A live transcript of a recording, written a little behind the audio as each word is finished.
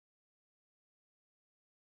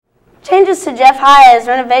Changes to Jeff High as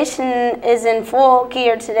renovation is in full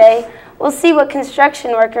gear today. We'll see what construction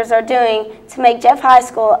workers are doing to make Jeff High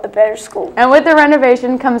School a better school. And with the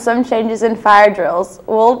renovation comes some changes in fire drills.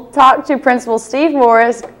 We'll talk to Principal Steve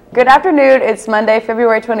Morris. Good afternoon. It's Monday,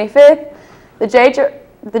 February 25th. The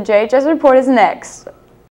JHS report is next.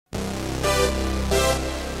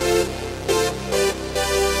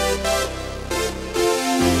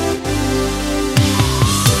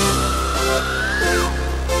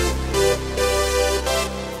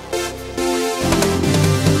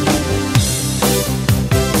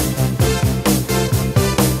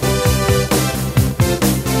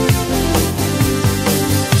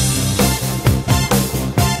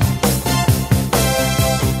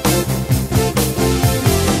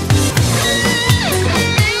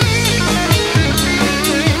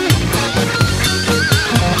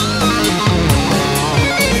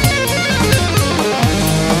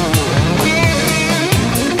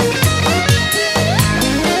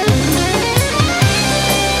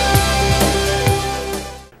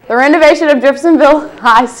 The renovation of Jeffersonville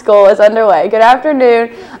High School is underway. Good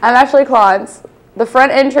afternoon. I'm Ashley Klontz. The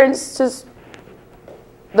front entrance to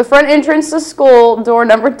school, door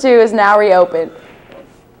number 2, is now reopened.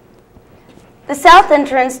 The south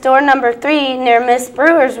entrance, door number 3, near Miss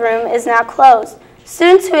Brewer's room, is now closed.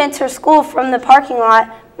 Students who enter school from the parking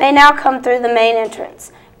lot may now come through the main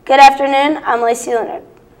entrance. Good afternoon. I'm Leonard.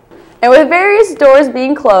 And with various doors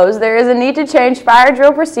being closed, there is a need to change fire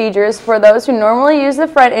drill procedures for those who normally use the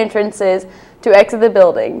front entrances to exit the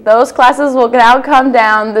building. Those classes will now come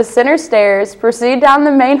down the center stairs, proceed down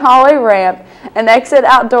the main hallway ramp, and exit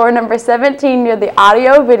out door number 17 near the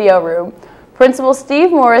audio-video room. Principal Steve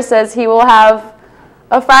Morris says he will have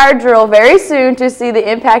a fire drill very soon to see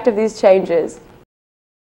the impact of these changes.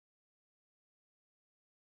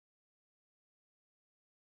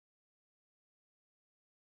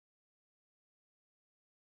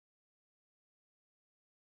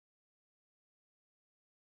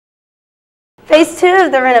 Phase 2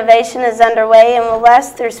 of the renovation is underway and will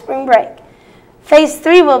last through spring break. Phase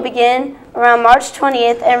 3 will begin around March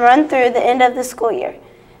 20th and run through the end of the school year.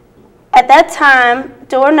 At that time,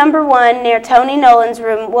 door number 1 near Tony Nolan's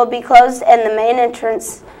room will be closed and the main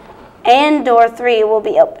entrance and door 3 will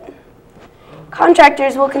be open.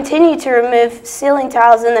 Contractors will continue to remove ceiling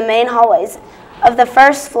tiles in the main hallways of the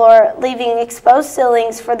first floor, leaving exposed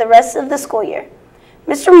ceilings for the rest of the school year.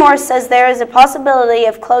 Mr. Morris says there is a possibility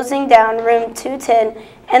of closing down room 210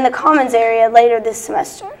 and the commons area later this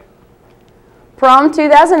semester. Prom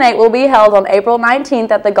 2008 will be held on April 19th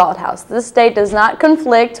at the Galt House. This date does not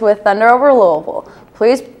conflict with Thunder over Louisville.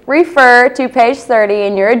 Please refer to page 30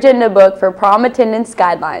 in your agenda book for prom attendance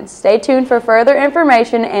guidelines. Stay tuned for further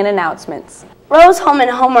information and announcements. Rose Home and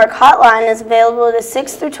Homework Hotline is available to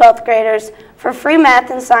 6th through 12th graders for free math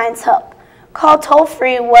and science help. Call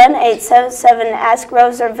toll-free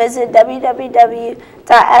 1-877-ASK-ROSE or visit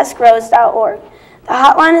www.askrose.org. The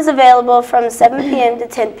hotline is available from 7 p.m. to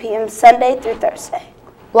 10 p.m. Sunday through Thursday.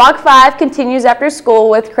 Block 5 continues after school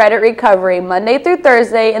with credit recovery Monday through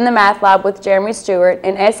Thursday in the math lab with Jeremy Stewart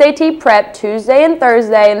and SAT prep Tuesday and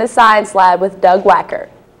Thursday in the science lab with Doug Wacker.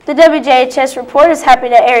 The WJHS report is happy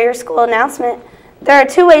to air your school announcement. There are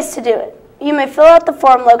 2 ways to do it. You may fill out the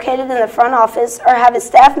form located in the front office or have a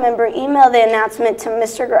staff member email the announcement to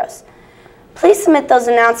Mr. Gross. Please submit those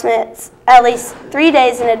announcements at least 3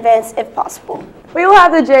 days in advance if possible. We will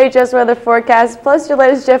have the JHS weather forecast plus your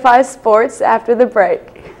latest Jeff High sports after the break.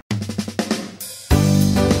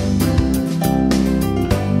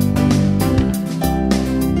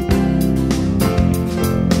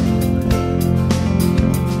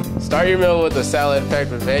 Start your meal with a salad packed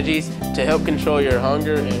with veggies to help control your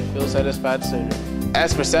hunger and feel satisfied sooner.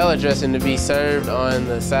 Ask for salad dressing to be served on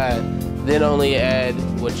the side, then only add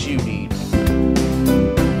what you need.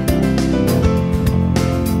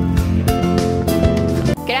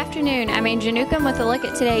 Good afternoon, I'm Angel Newcom with a look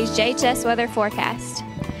at today's JHS weather forecast.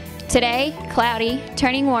 Today, cloudy,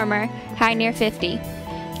 turning warmer, high near 50.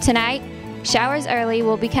 Tonight, showers early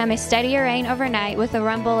will become a steadier rain overnight with a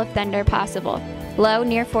rumble of thunder possible, low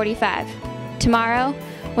near 45. Tomorrow,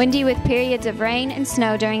 windy with periods of rain and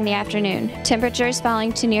snow during the afternoon, temperatures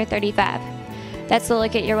falling to near 35. That's a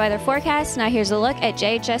look at your weather forecast. Now here's a look at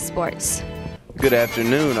JHS Sports. Good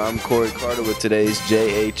afternoon, I'm Corey Carter with today's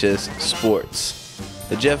JHS Sports.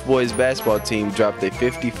 The Jeff boys basketball team dropped a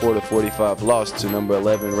 54-45 loss to number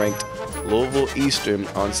 11 ranked Louisville Eastern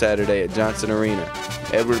on Saturday at Johnson Arena.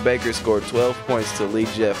 Edward Baker scored 12 points to lead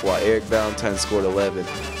Jeff while Eric Valentine scored 11.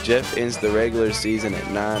 Jeff ends the regular season at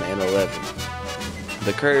 9-11.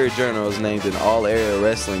 The Courier-Journal is named an all-area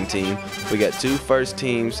wrestling team. We got 2 first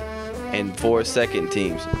teams and 4 second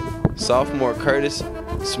teams. Sophomore Curtis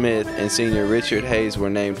Smith and senior Richard Hayes were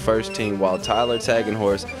named first team, while Tyler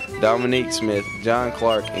Tagenhorst, Dominique Smith, John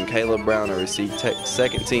Clark, and Caleb Browner received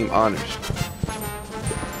second team honors.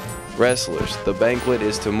 Wrestlers, the banquet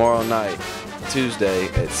is tomorrow night, Tuesday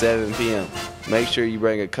at 7 p.m. Make sure you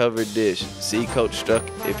bring a covered dish. See Coach Struck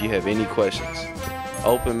if you have any questions.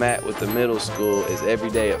 Open mat with the middle school is every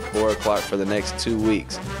day at 4 o'clock for the next 2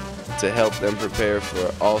 weeks to help them prepare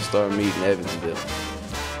for All-Star Meet in Evansville.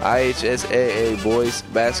 IHSAA boys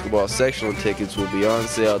basketball sectional tickets will be on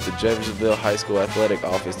sale at the Jeffersonville High School Athletic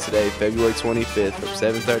Office today, February 25th from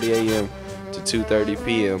 7:30 a.m. to 2:30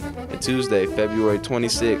 p.m. and Tuesday, February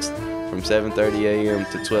 26th from 7:30 a.m.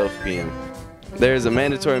 to 12 p.m. There is a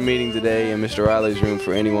mandatory meeting today in Mr. Riley's room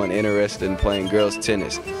for anyone interested in playing girls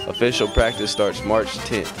tennis. Official practice starts March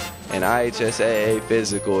 10th, and IHSAA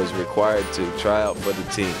physical is required to try out for the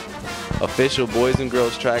team. Official boys and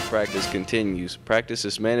girls track practice continues. Practice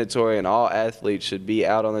is mandatory and all athletes should be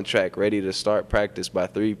out on the track ready to start practice by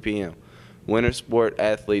 3 p.m. Winter sport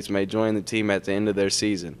athletes may join the team at the end of their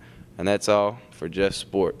season. And that's all for Jeff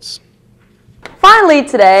Sports. Finally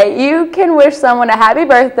today, you can wish someone a happy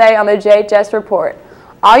birthday on the JHS report.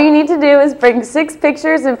 All you need to do is bring 6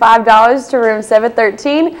 pictures and $5 to room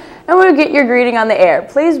 713 and we'll get your greeting on the air.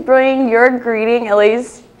 Please bring your greeting at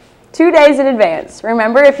least 2 days in advance.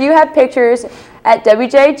 Remember, if you have pictures at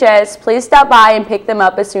WJHS, please stop by and pick them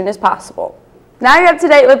up as soon as possible. Now you're up to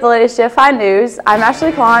date with the latest Jeff High news. I'm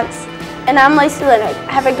Ashley Klontz. And I'm Leonard.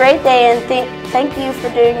 Have a great day and thank you for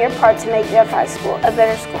doing your part to make Jeff High School a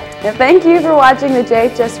better school. And thank you for watching the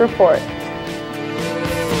JHS Report.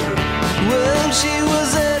 Well, she